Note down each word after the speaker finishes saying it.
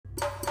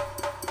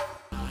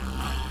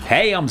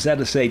Hey, I'm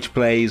ZSH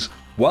Plays.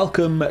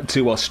 Welcome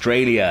to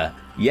Australia.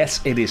 Yes,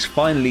 it is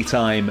finally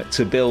time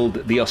to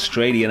build the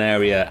Australian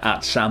area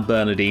at San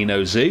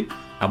Bernardino Zoo,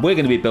 and we're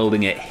going to be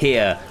building it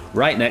here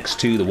right next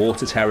to the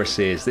water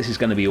terraces. This is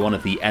going to be one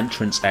of the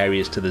entrance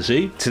areas to the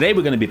zoo. Today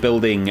we're going to be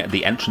building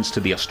the entrance to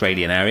the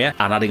Australian area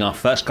and adding our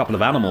first couple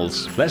of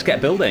animals. Let's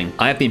get building.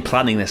 I have been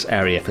planning this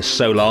area for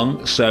so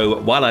long, so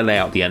while I lay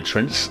out the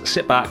entrance,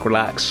 sit back,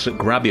 relax,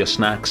 grab your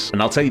snacks,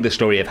 and I'll tell you the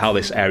story of how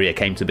this area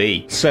came to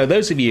be. So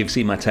those of you who've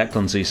seen my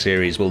Tekton Zoo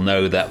series will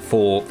know that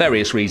for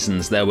various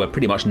reasons there were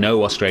pretty much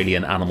no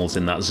Australian animals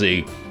in that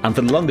zoo, and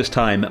for the longest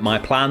time my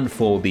plan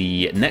for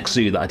the next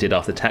zoo that I did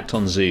after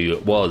Tekton Zoo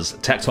was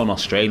Tekton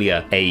Australia,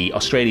 a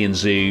Australian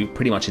zoo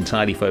pretty much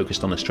entirely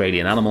focused on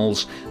Australian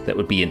animals that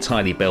would be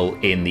entirely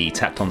built in the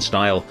Tekton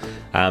style.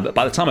 But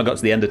by the time I got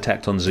to the end of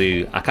Tekton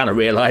Zoo, I kind of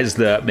realized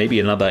that maybe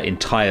another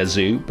entire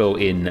zoo built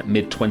in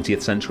mid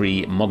 20th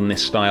century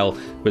modernist style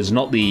was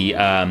not the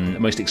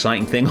most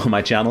exciting thing on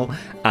my channel,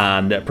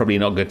 and probably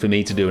not good for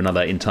me to do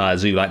another entire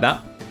zoo like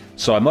that.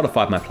 So I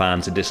modified my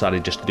plans and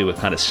decided just to do a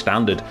kind of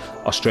standard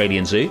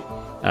Australian zoo.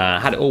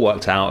 Had it all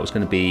worked out, it was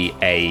going to be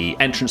a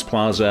entrance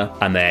plaza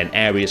and then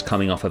areas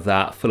coming off of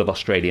that full of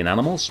Australian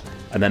animals,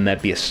 and then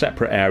there'd be a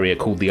separate area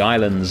called the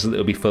islands that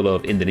would be full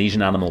of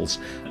Indonesian animals.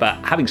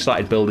 But having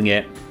started building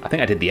it, I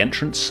think I did the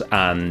entrance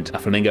and a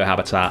flamingo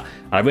habitat,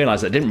 and I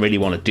realised I didn't really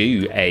want to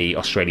do a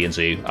Australian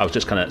zoo. I was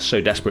just kind of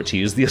so desperate to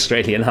use the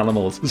Australian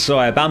animals. So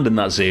I abandoned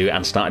that zoo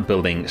and started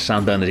building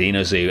San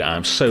Bernardino Zoo, and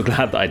I'm so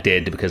glad that I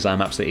did because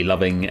I'm absolutely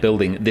loving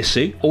building this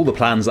zoo. All the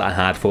plans that I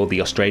had for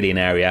the Australian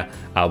area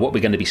are what we're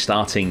going to be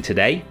starting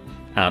today,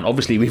 and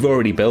obviously we've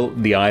already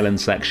built the island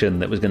section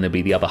that was going to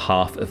be the other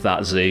half of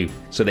that zoo.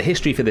 So the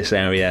history for this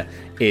area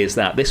is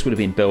that this would have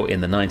been built in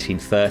the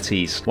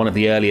 1930s, one of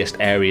the earliest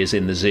areas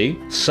in the zoo.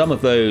 Some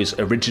of those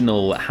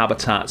original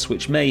habitats,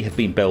 which may have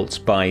been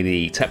built by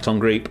the Tekton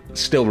group,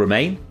 still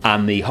remain,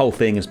 and the whole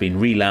thing has been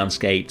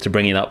re-landscaped to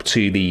bring it up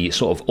to the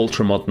sort of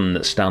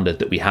ultra-modern standard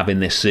that we have in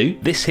this zoo.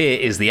 This here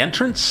is the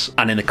entrance,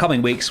 and in the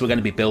coming weeks we're going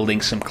to be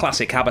building some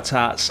classic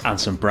habitats and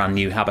some brand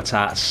new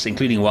habitats,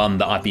 including one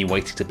that I've been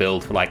waiting to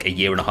build for like a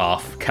year and a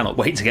half. Cannot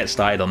wait to get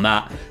started on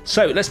that.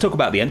 So let's talk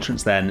about the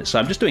entrance then. So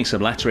I'm just doing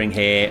some lettering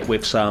here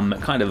with some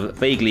kind of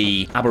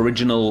vaguely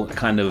Aboriginal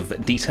kind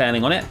of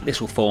detailing on it. This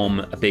will form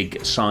a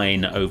big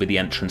sign over the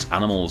entrance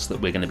animals that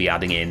we're going to be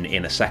adding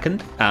in a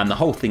second. And the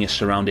whole thing is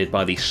surrounded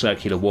by these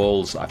circular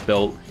walls I've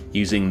built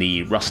using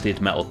the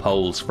rusted metal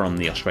poles from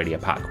the Australia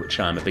pack, which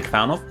I'm a big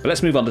fan of. But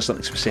let's move on to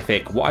something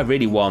specific. What I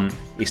really want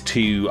is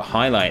to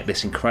highlight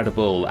this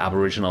incredible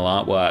Aboriginal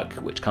artwork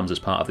which comes as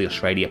part of the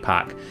Australia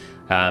pack.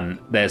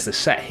 There's the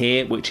set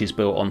here which is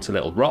built onto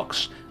little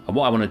rocks, and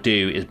what I want to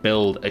do is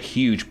build a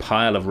huge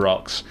pile of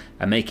rocks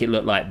and make it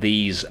look like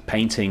these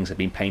paintings have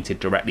been painted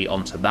directly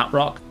onto that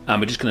rock,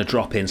 and we're just going to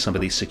drop in some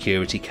of these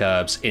security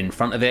curbs in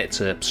front of it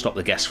to stop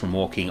the guests from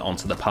walking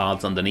onto the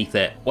paths underneath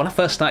it. When I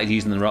first started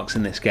using the rocks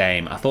in this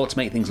game, I thought to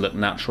make things look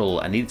natural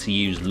I needed to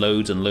use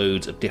loads and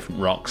loads of different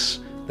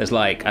rocks. There's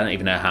like, I don't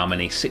even know how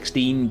many,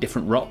 16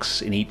 different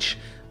rocks in each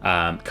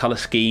colour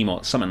scheme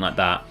or something like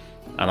that.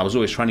 And I was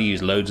always trying to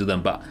use loads of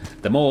them, but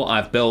the more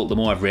I've built, the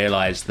more I've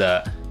realised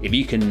that if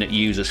you can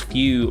use as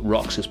few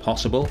rocks as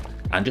possible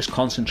and just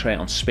concentrate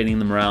on spinning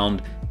them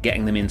around,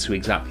 getting them into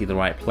exactly the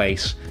right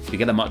place, you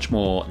get a much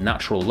more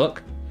natural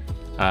look.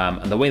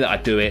 And the way that I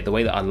do it, the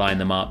way that I line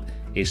them up,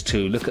 is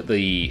to look at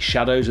the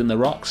shadows in the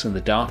rocks and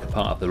the darker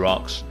part of the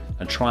rocks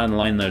and try and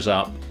line those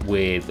up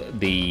with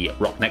the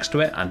rock next to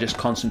it, and just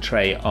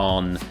concentrate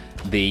on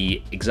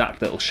the exact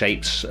little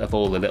shapes of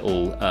all the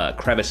little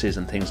crevices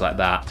and things like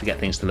that to get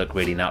things to look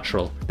really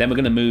natural. Then we're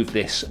going to move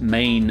this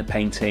main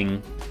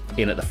painting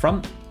in at the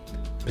front,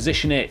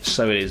 position it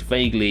so it is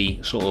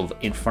vaguely sort of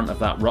in front of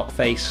that rock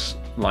face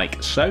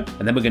like so,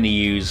 and then we're going to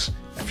use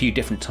a few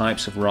different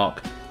types of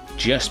rock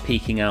just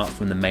peeking out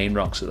from the main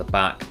rocks at the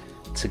back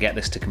to get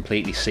this to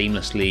completely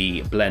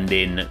seamlessly blend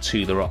in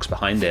to the rocks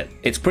behind it.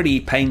 It's pretty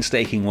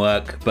painstaking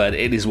work, but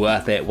it is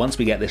worth it. Once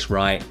we get this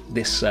right,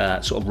 this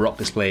sort of rock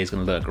display is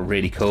going to look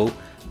really cool.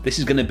 This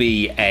is going to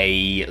be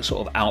a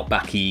sort of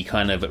outbacky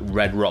kind of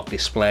red rock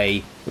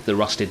display with the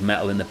rusted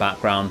metal in the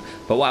background,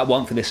 but what I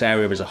want for this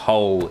area as a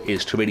whole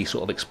is to really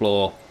sort of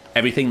explore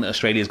everything that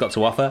Australia's got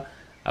to offer.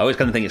 I always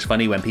kind of think it's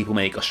funny when people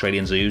make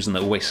Australian zoos and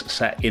they're always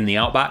set in the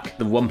outback.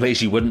 The one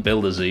place you wouldn't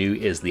build a zoo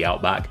is the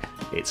outback.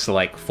 It's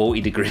like 40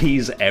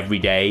 degrees every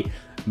day.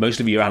 Most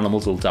of your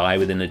animals will die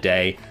within a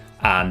day,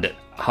 and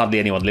hardly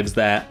anyone lives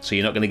there, so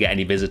you're not going to get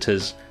any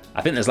visitors.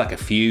 I think there's like a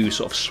few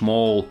sort of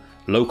small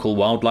local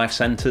wildlife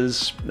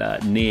centres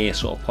near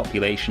sort of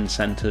population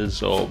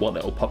centres, or what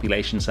little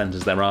population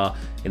centres there are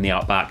in the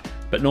outback.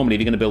 But normally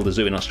if you're going to build a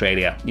zoo in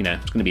Australia, you know,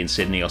 it's going to be in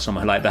Sydney or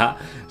somewhere like that.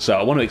 So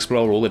I want to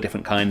explore all the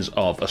different kinds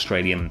of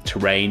Australian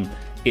terrain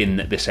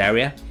in this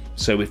area.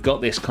 So we've got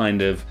this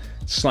kind of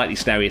slightly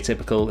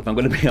stereotypical, if I'm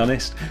going to be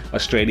honest,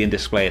 Australian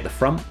display at the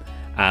front.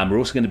 We're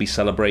also going to be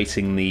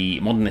celebrating the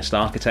modernist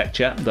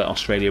architecture that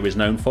Australia is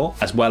known for,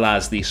 as well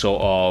as the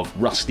sort of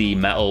rusty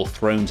metal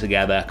thrown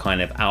together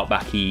kind of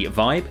outbacky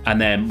vibe. And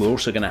then we're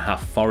also going to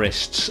have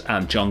forests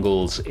and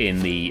jungles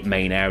in the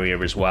main area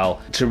as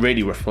well, to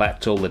really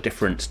reflect all the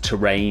different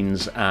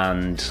terrains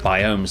and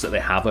biomes that they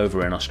have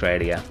over in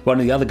Australia. One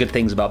of the other good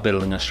things about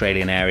building an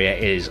Australian area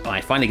is I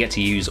finally get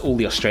to use all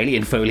the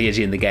Australian foliage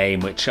in the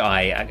game, which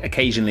I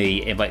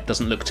occasionally, if it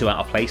doesn't look too out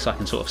of place, I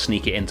can sort of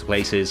sneak it into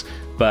places,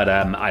 but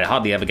I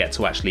hardly ever get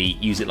to actually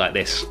use it like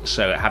this,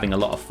 so having a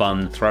lot of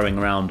fun throwing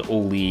around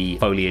all the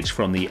foliage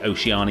from the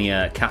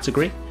Oceania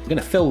category. I'm going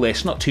to fill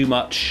this, not too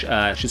much,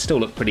 should still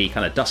look pretty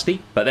kind of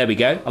dusty, but there we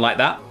go, I like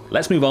that.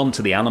 Let's move on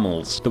to the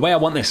animals. The way I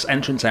want this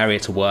entrance area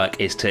to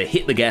work is to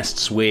hit the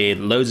guests with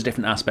loads of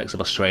different aspects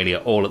of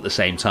Australia all at the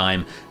same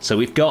time. So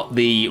we've got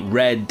the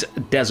red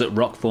desert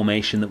rock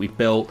formation that we've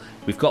built.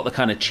 We've got the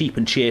kind of cheap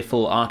and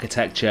cheerful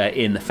architecture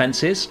in the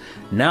fences.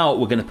 Now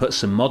we're going to put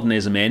some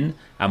modernism in,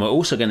 and we're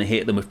also going to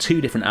hit them with two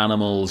different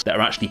animals that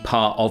are actually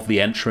part of the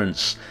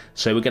entrance.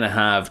 So we're going to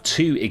have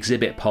two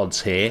exhibit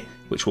pods here,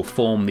 which will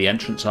form the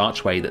entrance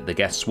archway that the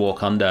guests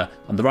walk under.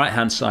 On the right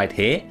hand side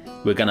here,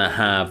 we're going to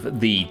have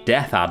the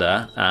Death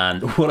Adder,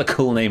 and what a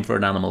cool name for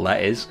an animal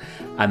that is.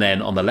 And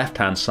then on the left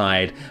hand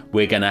side,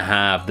 we're going to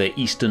have the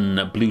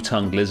Eastern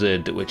Blue-tongued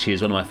Lizard, which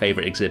is one of my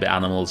favourite exhibit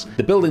animals.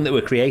 The building that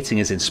we're creating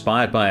is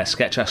inspired by a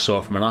sketch I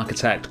saw from an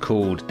architect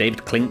called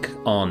David Klink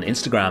on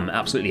Instagram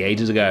absolutely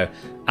ages ago.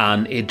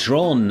 And he'd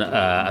drawn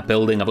a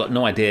building, I've got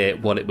no idea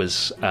what it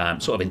was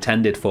sort of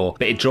intended for,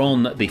 but he'd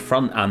drawn the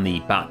front and the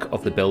back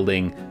of the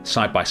building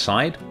side by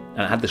side,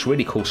 and it had this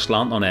really cool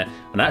slant on it,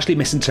 and I actually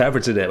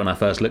misinterpreted it when I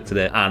first looked at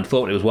it and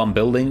thought it was one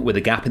building with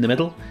a gap in the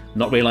middle,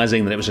 not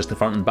realising that it was just the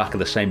front and back of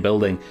the same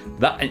building.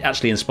 That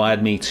actually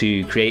inspired me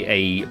to create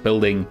a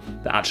building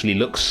that actually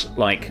looks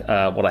like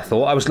what I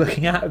thought I was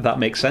looking at, if that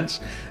makes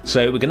sense.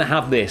 So we're going to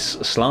have this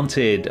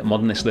slanted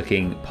modernist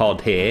looking pod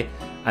here,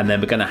 and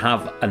then we're going to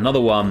have another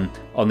one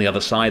on the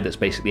other side that's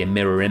basically a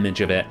mirror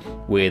image of it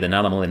with an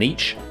animal in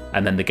each,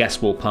 and then the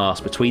guests will pass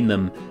between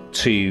them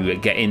to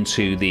get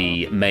into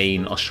the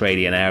main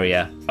Australian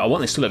area. I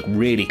want this to look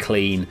really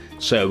clean,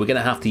 so we're going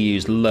to have to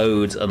use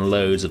loads and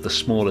loads of the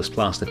smallest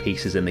plaster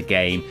pieces in the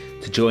game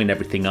to join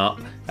everything up.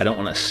 I don't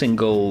want a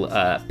single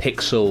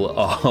pixel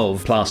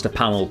of plaster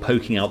panel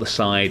poking out the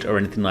side or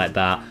anything like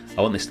that.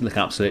 I want this to look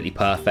absolutely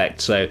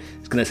perfect, so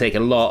it's going to take a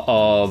lot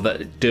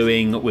of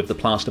doing with the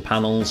plaster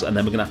panels, and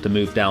then we're going to have to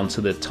move down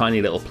to the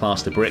tiny little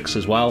plaster bricks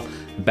as well,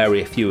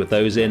 bury a few of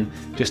those in,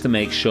 just to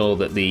make sure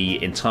that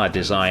the entire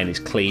design is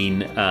clean,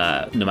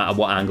 no matter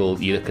what angle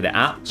you look at it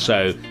at.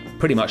 So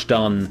pretty much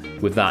done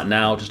with that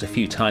now, just a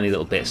few tiny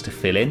little bits to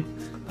fill in,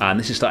 and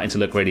this is starting to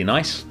look really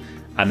nice.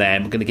 And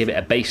then we're going to give it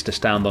a base to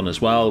stand on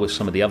as well with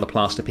some of the other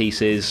plaster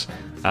pieces.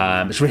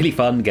 It's really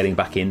fun getting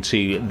back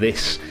into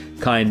this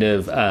kind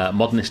of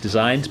modernist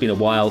design. It's been a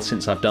while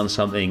since I've done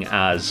something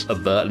as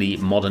overtly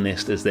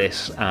modernist as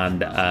this,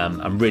 and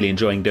I'm really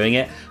enjoying doing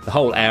it. The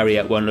whole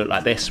area won't look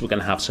like this. We're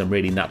going to have some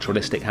really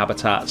naturalistic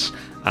habitats,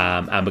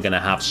 and we're going to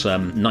have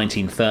some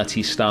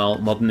 1930s style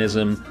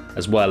modernism,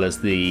 as well as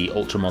the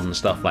ultra modern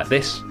stuff like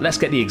this. Let's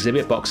get the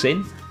exhibit box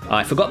in.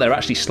 I forgot they're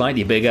actually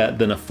slightly bigger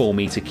than a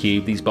 4-meter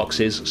cube, these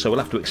boxes, so we'll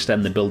have to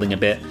extend the building a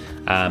bit,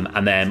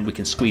 and then we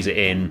can squeeze it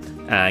in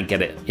and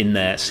get it in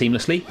there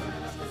seamlessly.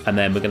 And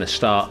then we're going to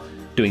start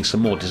doing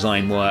some more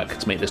design work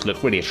to make this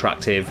look really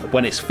attractive.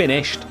 When it's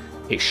finished,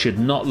 it should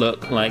not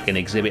look like an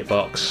exhibit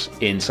box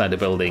inside the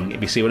building,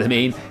 if you see what I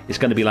mean. It's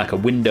going to be like a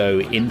window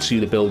into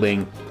the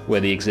building where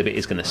the exhibit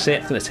is going to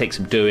sit. It's going to take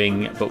some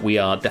doing, but we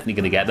are definitely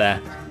going to get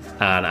there,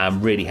 and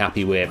I'm really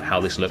happy with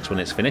how this looks when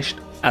it's finished.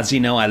 As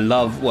you know, I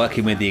love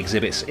working with the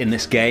exhibits in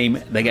this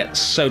game. They get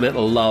so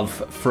little love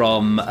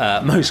from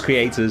most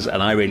creators,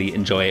 and I really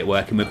enjoy it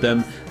working with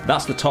them.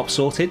 That's the top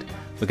sorted.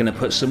 We're going to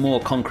put some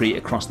more concrete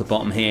across the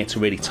bottom here to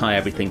really tie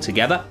everything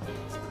together.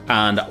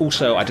 And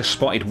also, I just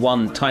spotted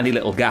one tiny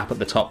little gap at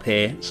the top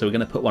here, so we're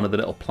going to put one of the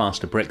little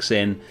plaster bricks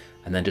in,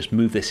 and then just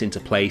move this into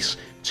place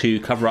to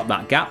cover up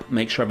that gap,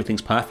 make sure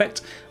everything's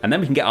perfect, and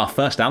then we can get our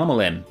first animal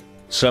in.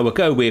 So we'll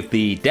go with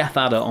the Death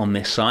Adder on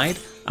this side.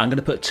 I'm going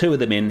to put 2 of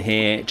them in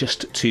here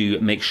just to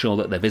make sure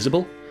that they're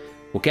visible.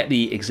 We'll get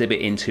the exhibit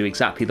into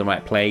exactly the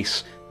right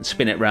place and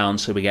spin it round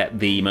so we get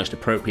the most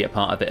appropriate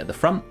part of it at the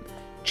front.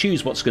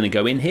 Choose what's going to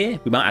go in here.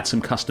 We might add some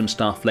custom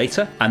stuff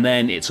later, and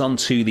then it's on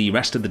to the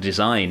rest of the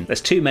design. There's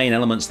 2 main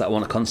elements that I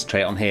want to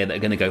concentrate on here that are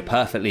going to go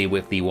perfectly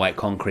with the white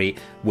concrete,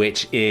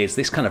 which is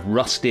this kind of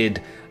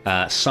rusted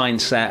sign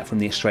set from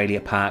the Australia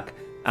pack,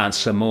 and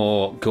some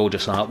more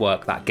gorgeous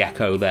artwork, that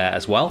gecko there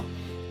as well.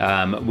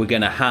 We're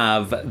going to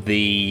have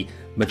the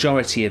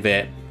majority of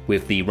it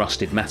with the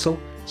rusted metal,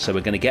 so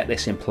we're going to get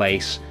this in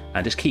place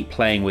and just keep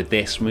playing with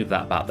this. Move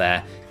that back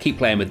there, keep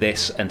playing with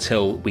this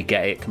until we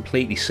get it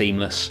completely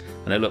seamless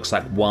and it looks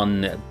like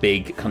one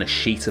big kind of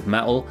sheet of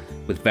metal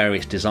with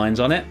various designs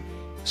on it.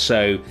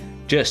 So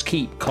just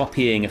keep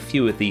copying a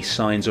few of these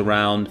signs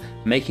around,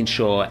 making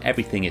sure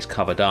everything is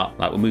covered up.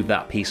 Like we'll move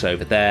that piece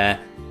over there,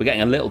 We're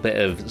getting a little bit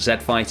of Z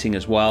fighting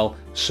as well,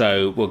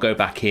 so we'll go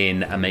back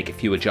in and make a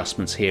few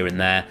adjustments here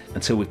and there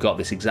until we've got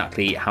this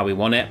exactly how we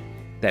want it.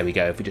 There we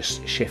go. If we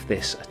just shift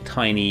this a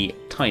tiny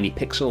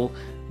pixel,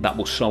 that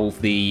will solve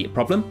the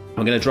problem.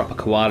 I'm going to drop a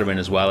koala in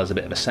as well as a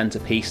bit of a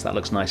centerpiece. That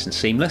looks nice and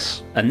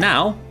seamless. And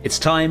now it's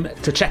time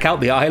to check out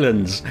the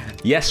islands.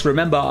 Yes,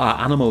 remember our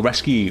animal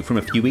rescue from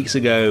a few weeks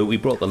ago? We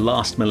brought the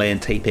last Malayan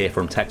tapir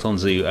from Tekton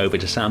Zoo over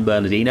to San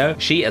Bernardino.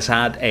 She has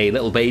had a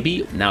little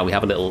baby. Now we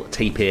have a little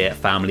tapir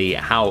family.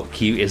 How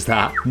cute is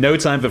that? No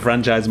time for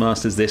franchise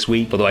masters this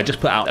week, although I just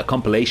put out a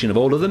compilation of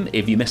all of them.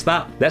 If you missed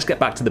that, let's get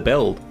back to the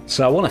build.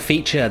 So I want to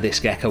feature this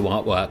gecko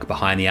artwork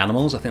behind the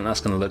animals. I think that's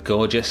going to look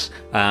gorgeous,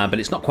 but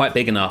it's not quite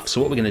big enough.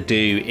 So what we're going to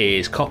do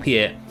is copy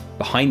it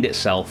behind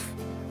itself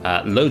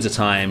loads of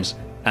times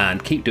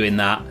and keep doing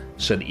that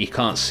so that you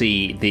can't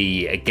see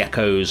the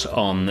geckos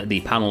on the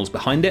panels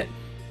behind it,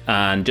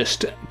 and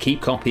just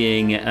keep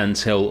copying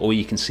until all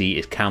you can see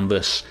is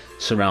canvas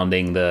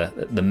surrounding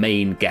the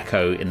main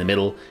gecko in the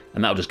middle,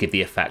 and that'll just give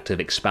the effect of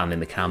expanding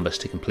the canvas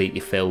to completely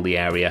fill the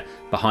area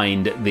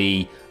behind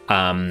the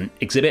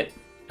exhibit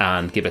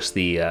and give us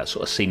the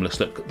sort of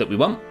seamless look that we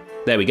want.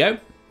 There we go.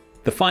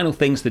 The final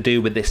things to do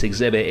with this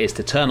exhibit is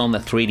to turn on the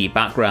 3D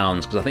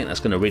backgrounds, because I think that's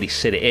going to really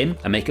sit it in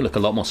and make it look a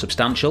lot more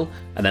substantial.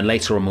 And then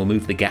later on we'll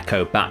move the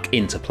gecko back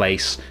into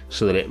place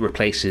so that it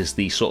replaces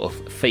the sort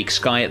of fake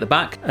sky at the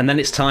back. And then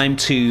it's time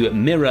to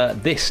mirror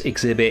this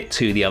exhibit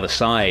to the other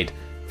side.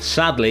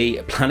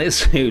 Sadly, Planet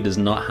Zoo does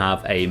not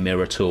have a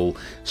mirror tool,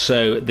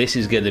 so this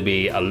is going to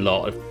be a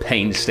lot of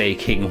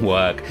painstaking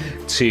work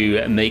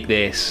to make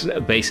this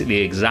basically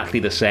exactly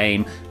the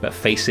same, but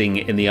facing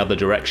in the other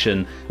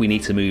direction. We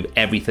need to move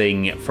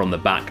everything from the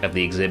back of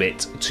the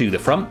exhibit to the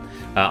front.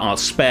 I'll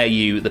spare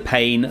you the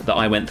pain that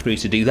I went through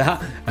to do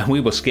that, and we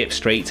will skip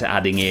straight to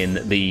adding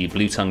in the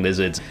blue-tongued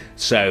lizards.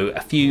 So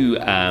a few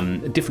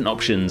different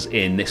options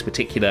in this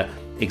particular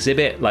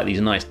exhibit, like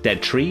these nice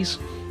dead trees.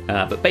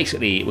 But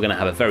basically we're going to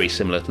have a very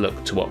similar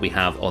look to what we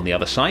have on the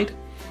other side.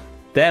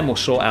 Then we'll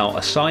sort out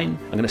a sign.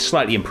 I'm going to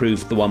slightly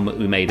improve the one that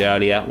we made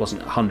earlier.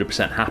 Wasn't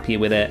 100% happy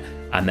with it.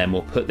 And then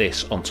we'll put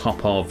this on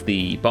top of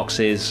the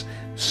boxes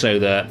so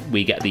that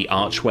we get the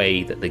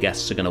archway that the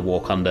guests are going to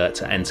walk under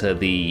to enter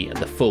the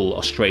full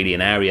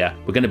Australian area.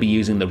 We're going to be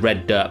using the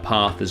red dirt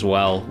path as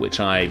well, which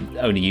I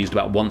only used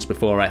about once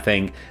before, I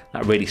think.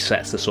 That really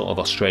sets the sort of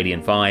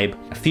Australian vibe.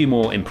 A few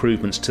more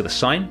improvements to the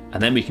sign,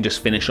 and then we can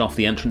just finish off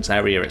the entrance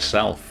area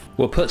itself.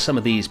 We'll put some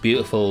of these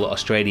beautiful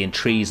Australian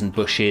trees and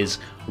bushes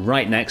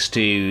right next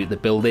to the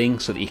building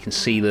so that you can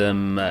see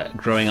them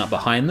growing up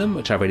behind them,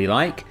 which I really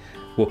like.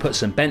 We'll put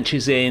some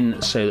benches in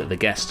so that the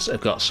guests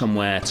have got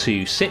somewhere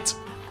to sit,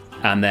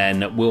 and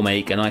then we'll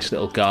make a nice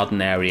little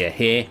garden area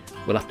here.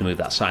 We'll have to move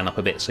that sign up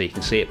a bit so you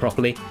can see it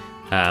properly.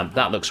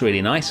 That looks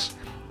really nice.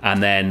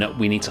 And then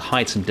we need to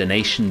hide some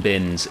donation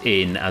bins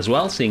in as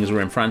well, seeing as we're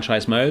in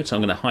franchise mode. So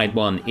I'm going to hide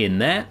one in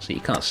there so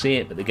you can't see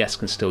it, but the guests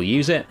can still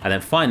use it. And then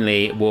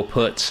finally, we'll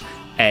put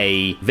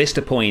a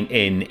vista point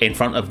in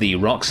front of the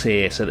rocks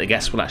here so the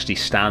guests will actually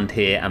stand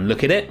here and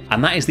look at it.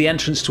 And that is the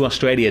entrance to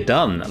Australia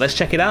done. Let's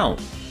check it out.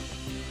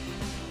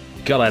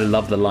 God, I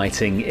love the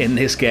lighting in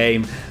this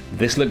game.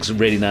 This looks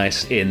really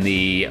nice in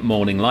the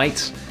morning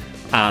light.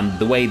 And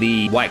the way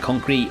the white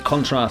concrete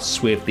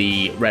contrasts with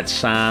the red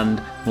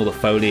sand, all the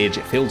foliage,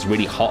 it feels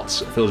really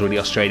hot. It feels really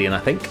Australian, I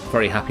think.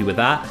 Very happy with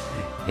that.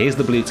 Here's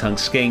the blue-tongued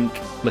skink,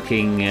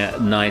 looking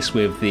nice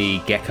with the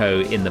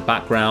gecko in the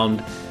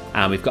background.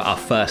 And we've got our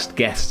first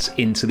guests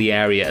into the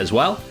area as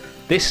well.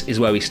 This is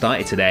where we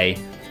started today,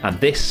 and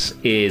this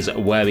is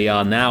where we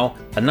are now.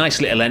 A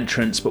nice little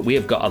entrance, but we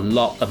have got a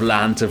lot of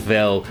land to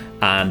fill.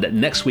 And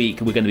next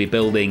week we're going to be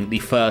building the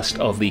first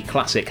of the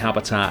classic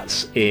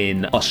habitats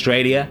in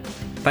Australia.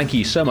 Thank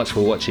you so much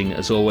for watching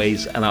as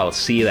always, and I'll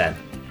see you then.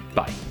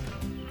 Bye.